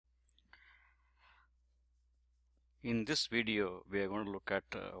In this video, we are going to look at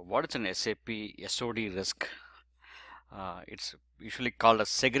what is an SAP SOD risk. It's usually called a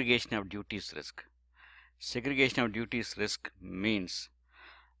segregation of duties risk. Segregation of duties risk means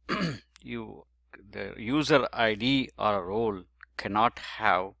the user ID or a role cannot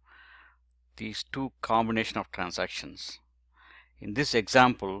have these two combination of transactions. In this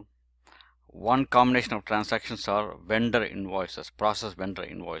example, one combination of transactions are vendor invoices, process vendor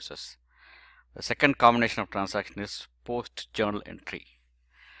invoices. The second combination of transaction is post journal entry.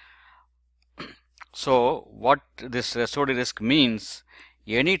 So what this SOD risk means,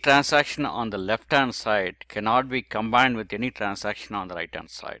 any transaction on the left hand side cannot be combined with any transaction on the right hand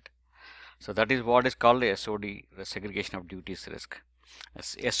side. So that is what is called the SOD, the segregation of duties risk.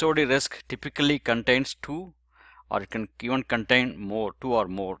 SOD risk typically contains two, or it can even contain two or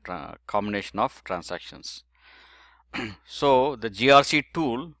more combination of transactions. So the GRC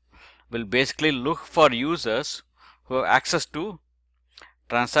tool will basically look for users who have access to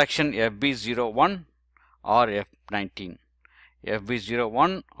transaction FB01 or F19,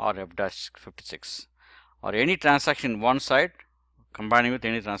 FB01 or F-56, or any transaction one side combining with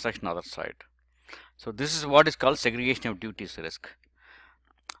any transaction other side. So this is what is called segregation of duties risk.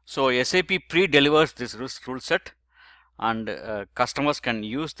 So SAP pre-delivers this rule set, and customers can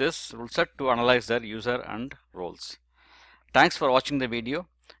use this rule set to analyze their user and roles. Thanks for watching the video.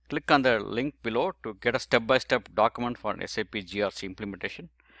 Click on the link below to get a step-by-step document for an SAP GRC implementation.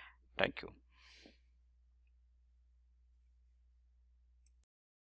 Thank you.